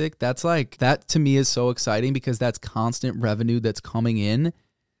music, that's like, that to me is so exciting because that's constant revenue that's coming in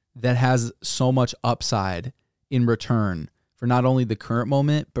that has so much upside in return for not only the current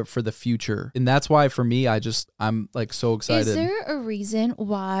moment, but for the future. And that's why for me, I'm like so excited. Is there a reason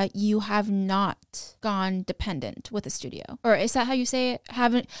why you have not gone dependent with a studio? Or is that how you say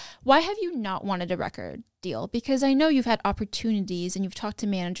it? Why have you not wanted a record deal? Because I know you've had opportunities and you've talked to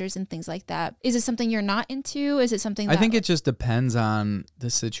managers and things like that. Is it something you're not into? Is it something that... I think it just depends on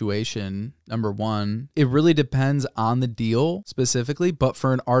the situation, number one. It really depends on the deal specifically, but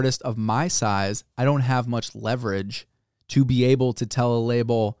for an artist of my size, I don't have much leverage to be able to tell a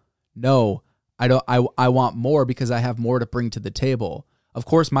label, no, I want more because I have more to bring to the table. Of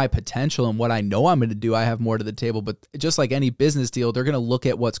course, my potential and what I know I'm going to do, I have more to the table. But just like any business deal, they're going to look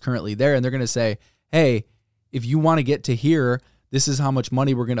at what's currently there and they're going to say, hey, if you want to get to here, this is how much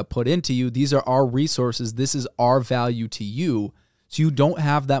money we're going to put into you. These are our resources. This is our value to you. So you don't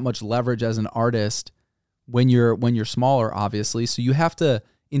have that much leverage as an artist when you're smaller, obviously. So you have to,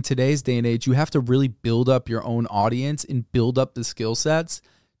 in today's day and age, you have to really build up your own audience and build up the skill sets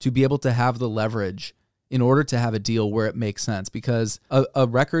to be able to have the leverage in order to have a deal where it makes sense, because a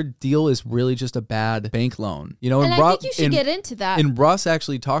record deal is really just a bad bank loan. You know, and I think you should get into that. And Russ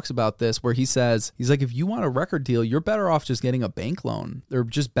actually talks about this where he says, he's like, if you want a record deal, you're better off just getting a bank loan. They're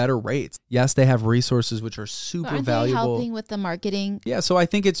just better rates. Yes, they have resources which are super aren't valuable. They helping with the marketing? Yeah, so I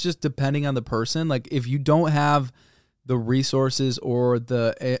think it's just depending on the person. Like if you don't have the resources or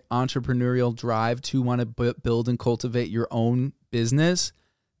the entrepreneurial drive to want to build and cultivate your own business,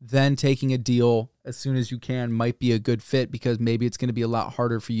 then taking a deal as soon as you can might be a good fit, because maybe it's going to be a lot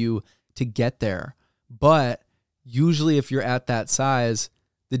harder for you to get there. But usually if you're at that size,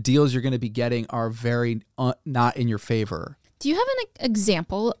 the deals you're going to be getting are very not in your favor. Do you have an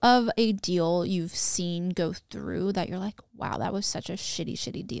example of a deal you've seen go through that you're like, wow, that was such a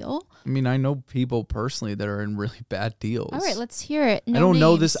shitty deal? I mean, I know people personally that are in really bad deals. All right, let's hear it. No I don't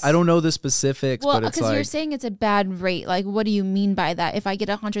know names. this. I don't know the specifics, well, but it's because like, you're saying it's a bad rate. Like, what do you mean by that? If I get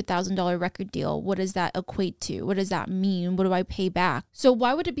 $100,000 record deal, what does that equate to? What does that mean? What do I pay back? So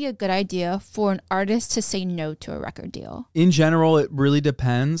why would it be a good idea for an artist to say no to a record deal? In general, it really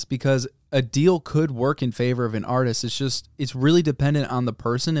depends, because a deal could work in favor of an artist. It's really dependent on the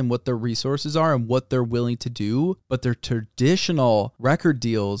person and what their resources are and what they're willing to do. But their traditional record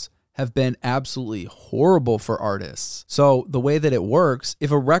deals have been absolutely horrible for artists. So the way that it works,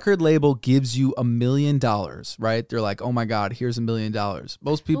 if a record label gives you $1 million, right? They're like, oh my God, here's $1 million.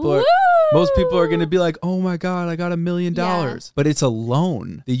 Most people are going to be like, oh my God, I got $1 million. Yeah. But it's a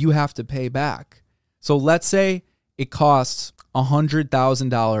loan that you have to pay back. So let's say it costs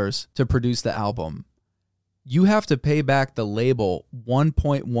 $100,000 to produce the album. You have to pay back the label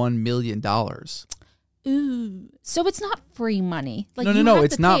 $1.1 million. Ooh. So it's not free money. Like, no.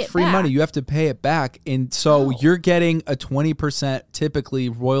 It's not free money. You have to pay it back. And so you're getting a 20% typically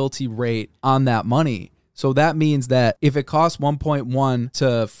royalty rate on that money. So that means that if it costs 1.1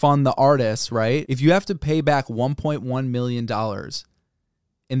 to fund the artist, right? If you have to pay back $1.1 million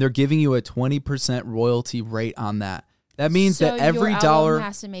and they're giving you a 20% royalty rate on that, that means that every dollar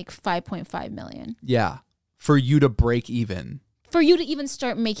has to make $5.5 million. Yeah, for you to break even. For you to even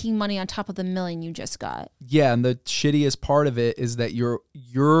start making money on top of the $1 million you just got. Yeah, and the shittiest part of it is that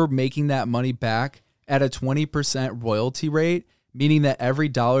you're making that money back at a 20% royalty rate, meaning that every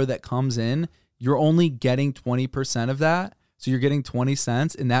dollar that comes in, you're only getting 20% of that. So you're getting 20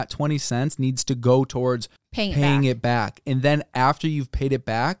 cents, and that 20 cents needs to go towards paying it back. And then after you've paid it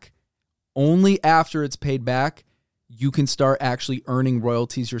back, only after it's paid back, you can start actually earning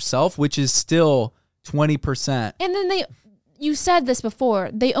royalties yourself, which is still 20%. And then you said this before,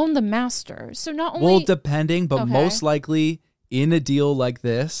 they own the master. So not only... Well, depending, but most likely in a deal like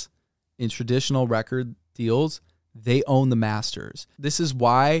this, in traditional record deals, they own the masters. This is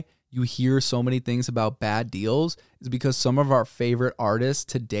why you hear so many things about bad deals is because some of our favorite artists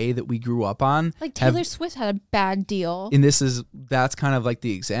today that we grew up on, like Taylor Swift had a bad deal. And that's kind of like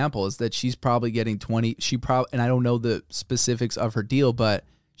the example, is that she's probably getting 20. And I don't know the specifics of her deal, but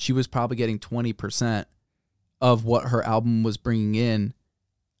she was probably getting 20% of what her album was bringing in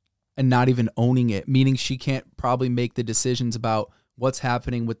and not even owning it, meaning she can't probably make the decisions about what's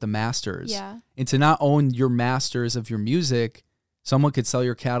happening with the masters. Yeah. And to not own your masters of your music, someone could sell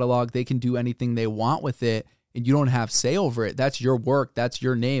your catalog. They can do anything they want with it, and you don't have say over it. That's your work. That's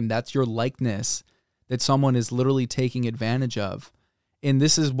your name. That's your likeness that someone is literally taking advantage of. And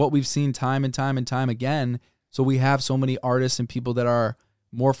this is what we've seen time and time and time again. So we have so many artists and people that are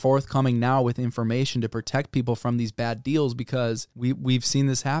more forthcoming now with information to protect people from these bad deals, because we've seen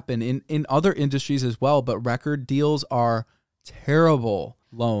this happen in other industries as well. But record deals are terrible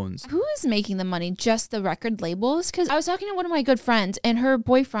loans. Who is making the money? Just the record labels? Because I was talking to one of my good friends, and her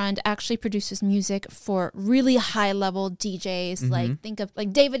boyfriend actually produces music for really high level DJs. Like, think of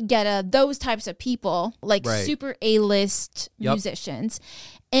like David Guetta, those types of people, like super A-list musicians.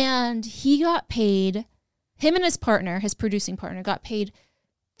 And he got paid, him and his partner, his producing partner, got paid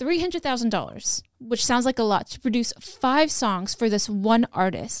 $300,000, which sounds like a lot, to produce 5 songs for this one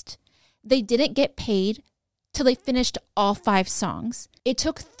artist. They didn't get paid till they finished all 5 songs. It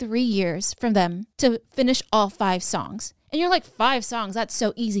took 3 years for them to finish all 5 songs. And you're like, 5 songs, that's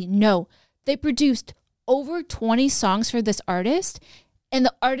so easy. No, they produced over 20 songs for this artist, and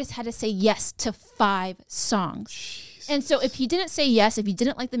the artist had to say yes to 5 songs. Jeez. And so if he didn't say yes, if he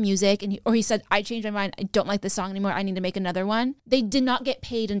didn't like the music, or he said, I changed my mind, I don't like this song anymore, I need to make another one, they did not get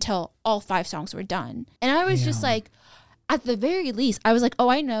paid until all 5 songs were done. And I was just like, at the very least, I was like, oh,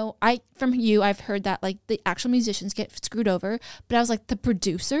 I know. From you, I've heard that like the actual musicians get screwed over. But I was like, the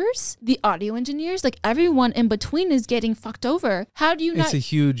producers, the audio engineers, like everyone in between is getting fucked over. How do you not? It's a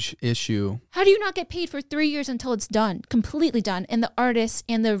huge issue. How do you not get paid for 3 years until it's done, completely done? And the artist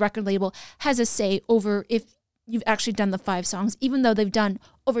and the record label has a say over if you've actually done the 5 songs, even though they've done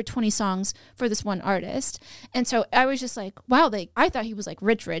over 20 songs for this one artist. And so I was just like, wow, I thought he was like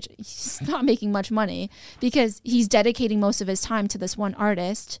rich. He's not making much money because he's dedicating most of his time to this one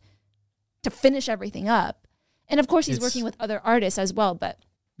artist to finish everything up. And of course he's working with other artists as well, but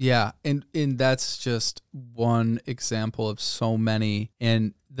yeah, and that's just one example of so many.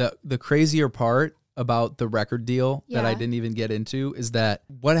 And the crazier part about the record deal that I didn't even get into is that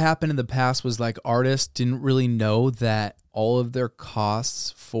what happened in the past was like artists didn't really know that all of their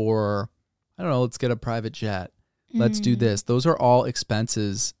costs for, I don't know, let's get a private jet. Let's do this. Those are all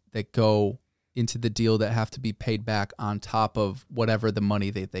expenses that go into the deal that have to be paid back on top of whatever the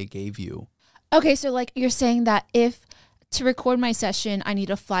money that they gave you. Okay, so like you're saying that if to record my session, I need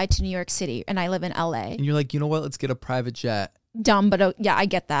to fly to New York City and I live in LA. And you're like, you know what? Let's get a private jet. Dumb, but yeah, I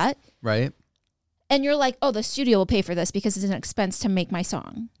get that. Right? And you're like, oh, the studio will pay for this because it's an expense to make my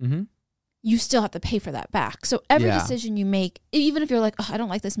song. Mm-hmm. You still have to pay for that back. So every decision you make, even if you're like, oh, I don't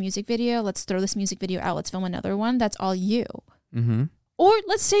like this music video, let's throw this music video out, let's film another one, that's all you. Mm-hmm. Or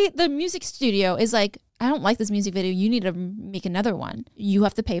let's say the music studio is like, I don't like this music video, you need to make another one. You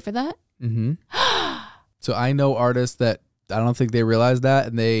have to pay for that? Mm-hmm. So I know artists that I don't think they realize that,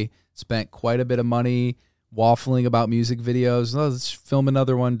 and they spent quite a bit of money waffling about music videos. Oh, let's film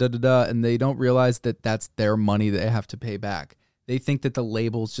another one, and they don't realize that that's their money that they have to pay back. They think that the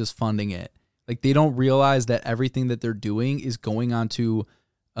label's just funding it. Like, they don't realize that everything that they're doing is going onto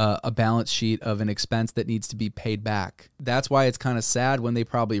a balance sheet of an expense that needs to be paid back. That's why it's kind of sad when they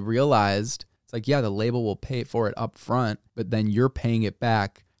probably realized, it's like, yeah, the label will pay for it up front, but then you're paying it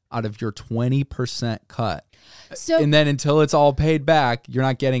back out of your 20% cut. So, and then until it's all paid back, you're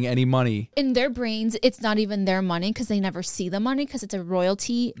not getting any money. In their brains, it's not even their money because they never see the money because it's a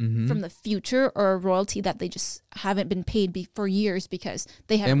royalty from the future, or a royalty that they just haven't been paid for years because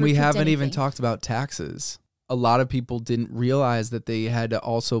they haven't. And we haven't even talked about taxes. A lot of people didn't realize that they had to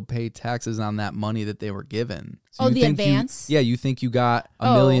also pay taxes on that money that they were given. So the advance? You think you got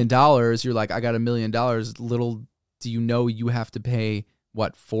 $1 million. You're like, I got $1 million. Little do you know you have to pay,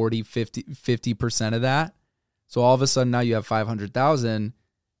 what, 50% of that? So all of a sudden now you have 500,000.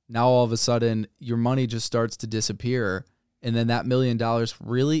 Now all of a sudden your money just starts to disappear. And then that $1 million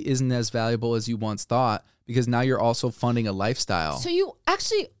really isn't as valuable as you once thought, because now you're also funding a lifestyle. So you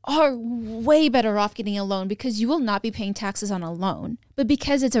actually are way better off getting a loan because you will not be paying taxes on a loan. But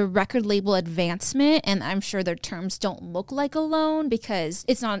because it's a record label advancement, and I'm sure their terms don't look like a loan because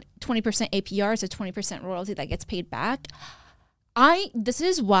it's not 20% APR, it's a 20% royalty that gets paid back. This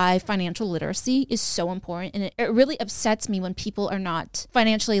is why financial literacy is so important, and it really upsets me when people are not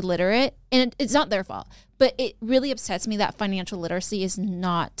financially literate, and it's not their fault, but it really upsets me that financial literacy is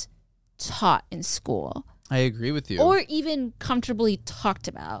not taught in school. I agree with you. Or even comfortably talked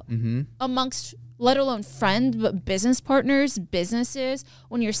about amongst, let alone friends, but business partners, businesses.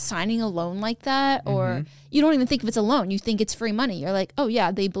 When you're signing a loan like that, or you don't even think if it's a loan, you think it's free money. You're like, oh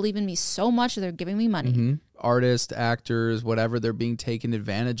yeah, they believe in me so much, they're giving me money. Artists, actors, whatever, they're being taken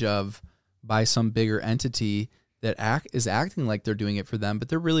advantage of by some bigger entity that is acting like they're doing it for them, but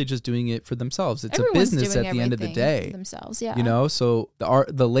they're really just doing it for themselves. It's Everyone's a business doing at the end of the everything day. for themselves, yeah. You know, so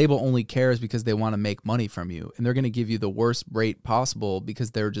the label only cares because they want to make money from you, and they're going to give you the worst rate possible because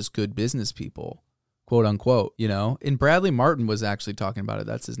they're just good business people, quote unquote, you know? And Bradley Martin was actually talking about it.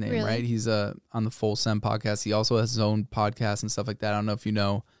 That's his name, right? He's on the Full Sem podcast. He also has his own podcast and stuff like that. I don't know if you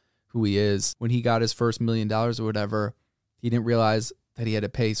know who he is. When he got his first $1 million or whatever, he didn't realize that he had to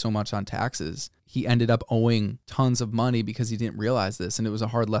pay so much on taxes. He ended up owing tons of money because he didn't realize this, and it was a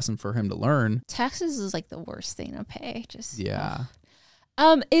hard lesson for him to learn. Taxes is like the worst thing to pay. Yeah.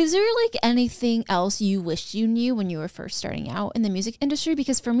 Is there like anything else you wished you knew when you were first starting out in the music industry?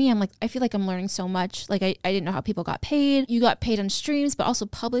 Because for me, I feel like I'm learning so much. Like I didn't know how people got paid. You got paid on streams, but also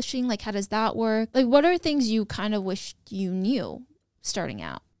publishing. Like how does that work? Like what are things you kind of wished you knew starting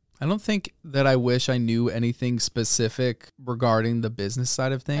out? I don't think that I wish I knew anything specific regarding the business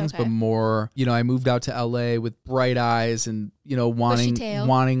side of things, but more, you know, I moved out to LA with bright eyes and, you know,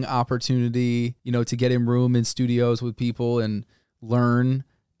 wanting opportunity, you know, to get in room in studios with people and learn.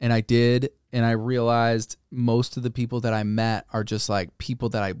 And I did. And I realized most of the people that I met are just like people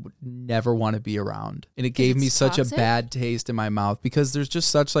that I would never want to be around. And it gave me such a bad taste in my mouth because there's just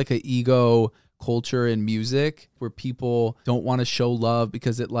such like an ego culture in music where people don't want to show love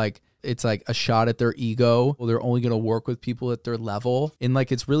because it's like a shot at their ego. Well, they're only going to work with people at their level. And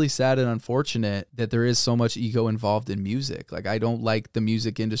like, it's really sad and unfortunate that there is so much ego involved in music. Like, I don't like the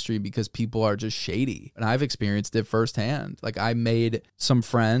music industry because people are just shady. And I've experienced it firsthand. Like, I made some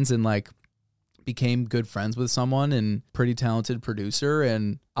friends and like became good friends with someone and pretty talented producer.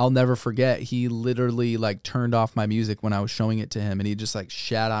 And I'll never forget, he literally like turned off my music when I was showing it to him. And he just like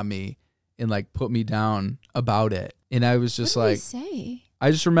shat on me and like put me down about it. And I was just like,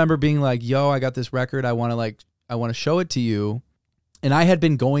 I just remember being like, yo, I got this record. I want to show it to you. And I had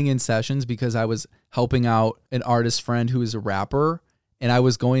been going in sessions because I was helping out an artist friend who is a rapper. And I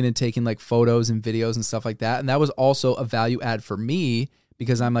was going and taking like photos and videos and stuff like that. And that was also a value add for me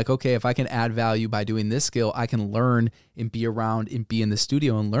because I'm like, okay, if I can add value by doing this skill, I can learn and be around and be in the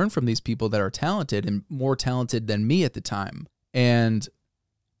studio and learn from these people that are talented and more talented than me at the time. And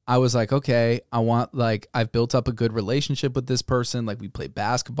I was like, okay, I've built up a good relationship with this person. Like we play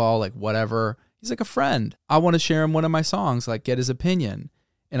basketball, like whatever. He's like a friend. I want to share him one of my songs, like get his opinion.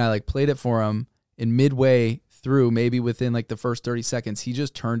 And I like played it for him, and midway through, maybe within like the first 30 seconds, he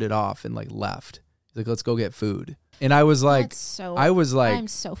just turned it off and like left. He's like, let's go get food. And I was like, I'm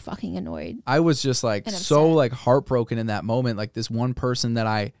so fucking annoyed. I was just like so like heartbroken in that moment. Like this one person that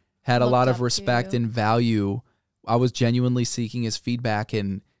I had a lot of respect and value, I was genuinely seeking his feedback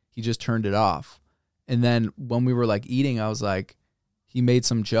and he just turned it off. And then when we were like eating, I was like, he made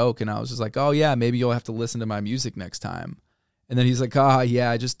some joke and I was just like, oh yeah, maybe you'll have to listen to my music next time. And then he's like,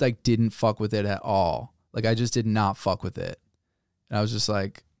 yeah, I just like didn't fuck with it at all. Like I just did not fuck with it. And I was just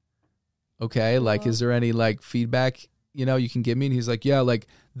like, okay, like, is there any like feedback, you know, you can give me? And he's like, yeah, like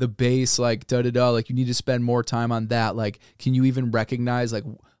the bass, like like you need to spend more time on that. Like, can you even recognize like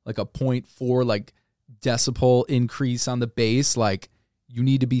a 0.4 like decibel increase on the bass? Like, you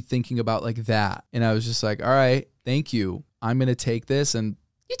need to be thinking about like that. And I was just like, all right, thank you. I'm going to take this. And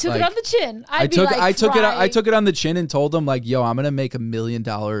you took it on the chin. I took it on the chin and told him like, yo, I'm going to make $1 million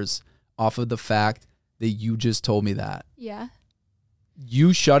off of the fact that you just told me that. Yeah.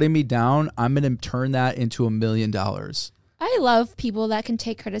 You shutting me down, I'm going to turn that into $1 million. I love people that can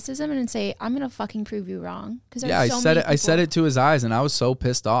take criticism and say, I'm going to fucking prove you wrong. Yeah, I said it to his eyes and I was so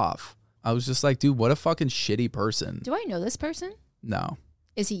pissed off. I was just like, dude, what a fucking shitty person. Do I know this person? No.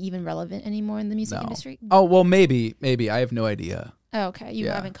 Is he even relevant anymore in the music industry? Oh, well, maybe. I have no idea. Oh, okay. You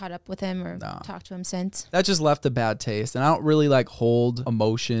haven't caught up with him or talked to him since? That just left a bad taste. And I don't really like hold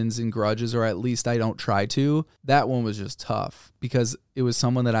emotions and grudges, or at least I don't try to. That one was just tough because it was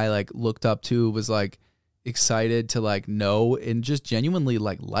someone that I like looked up to, was like excited to like know and just genuinely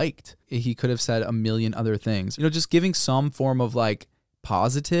like liked. He could have said a million other things. You know, just giving some form of like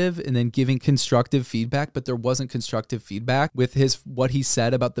positive and then giving constructive feedback, but there wasn't constructive feedback with what he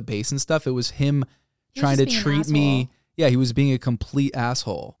said about the bass and stuff. It was him trying to treat me. Yeah, he was being a complete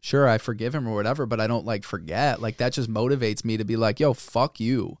asshole. Sure, I forgive him or whatever, but I don't like forget. Like that just motivates me to be like, yo, fuck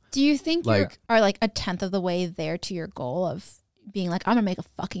you. Do you think you are like 1/10 of the way there to your goal of being like, I'm gonna make a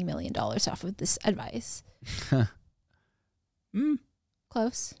fucking $1 million off of this advice?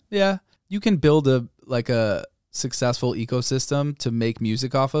 Close. Yeah. You can build a successful ecosystem to make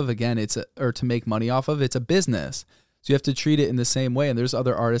music off of. Again, or to make money off of. It's a business. So you have to treat it in the same way. And there's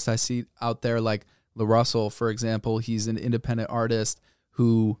other artists I see out there like LaRussell, for example. He's an independent artist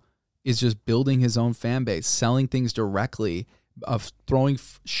who is just building his own fan base, selling things directly, of throwing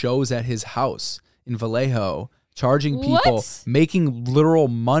shows at his house in Vallejo, charging people, making literal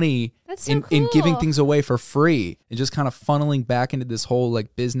money in giving things away for free, and just kind of funneling back into this whole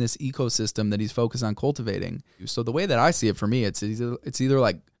like business ecosystem that he's focused on cultivating. So the way that I see it, for me, it's either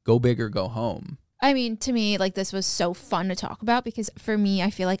like go big or go home. I mean, to me, like, this was so fun to talk about, because for me, I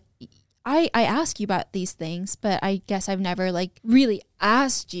feel like I ask you about these things, but I guess I've never like really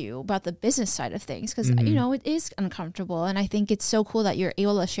asked you about the business side of things, because, you know, it is uncomfortable. And I think it's so cool that you're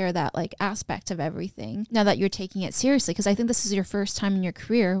able to share that like aspect of everything now that you're taking it seriously, because I think this is your first time in your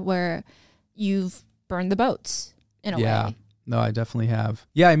career where you've burned the boats in a way. No, I definitely have.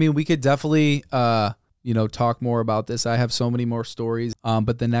 Yeah, I mean, we could definitely talk more about this. I have so many more stories.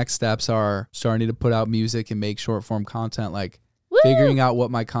 But the next steps are starting to put out music and make short form content, like figuring out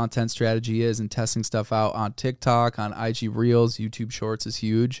what my content strategy is and testing stuff out on TikTok, on IG Reels, YouTube Shorts is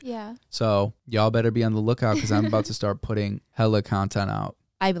huge. Yeah. So y'all better be on the lookout, because I'm about to start putting hella content out.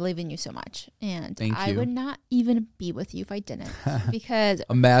 I believe in you so much. And Thank I you. would not even be with you if I didn't. Because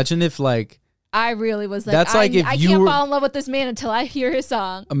imagine if like, I really was like, that's like if I you can't were, fall in love with this man until I hear his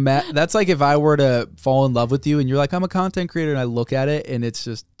song. That's like if I were to fall in love with you and you're like, I'm a content creator, and I look at it and it's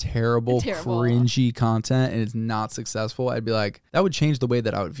just terrible, cringy content and it's not successful. I'd be like, that would change the way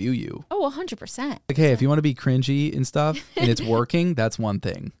that I would view you. Oh, 100%. Like, hey, if you want to be cringy and stuff and it's working, that's one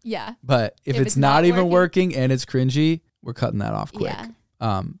thing. Yeah. But if it's not even working and it's cringy, we're cutting that off quick.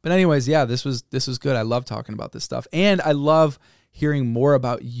 Yeah. But anyways, yeah, this was good. I love talking about this stuff. And I love hearing more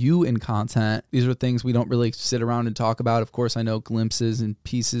about you in content. These are things we don't really sit around and talk about. Of course, I know glimpses and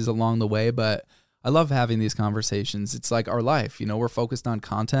pieces along the way, but I love having these conversations. It's like our life, we're focused on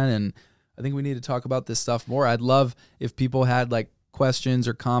content, and I think we need to talk about this stuff more. I'd love if people had like questions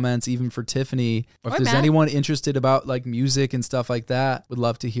or comments, even for Tiffany, or if there's anyone interested about like music and stuff like that, would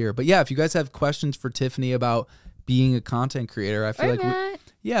love to hear. But yeah, if you guys have questions for Tiffany about being a content creator, I feel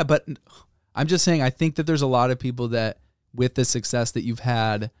but I'm just saying, I think that there's a lot of people that, with the success that you've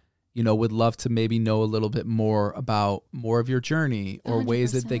had, would love to maybe know a little bit more about more of your journey, or 100%.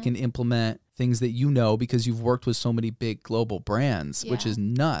 Ways that they can implement things that because you've worked with so many big global brands, which is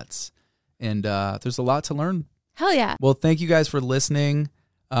nuts. And there's a lot to learn. Hell yeah. Well, thank you guys for listening,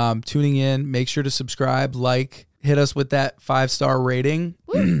 tuning in. Make sure to subscribe, hit us with that 5-star rating.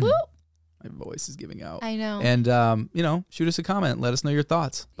 Woo, woo. My voice is giving out. I know. And, shoot us a comment. Let us know your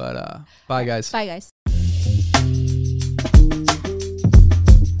thoughts. But bye, guys. Bye, guys.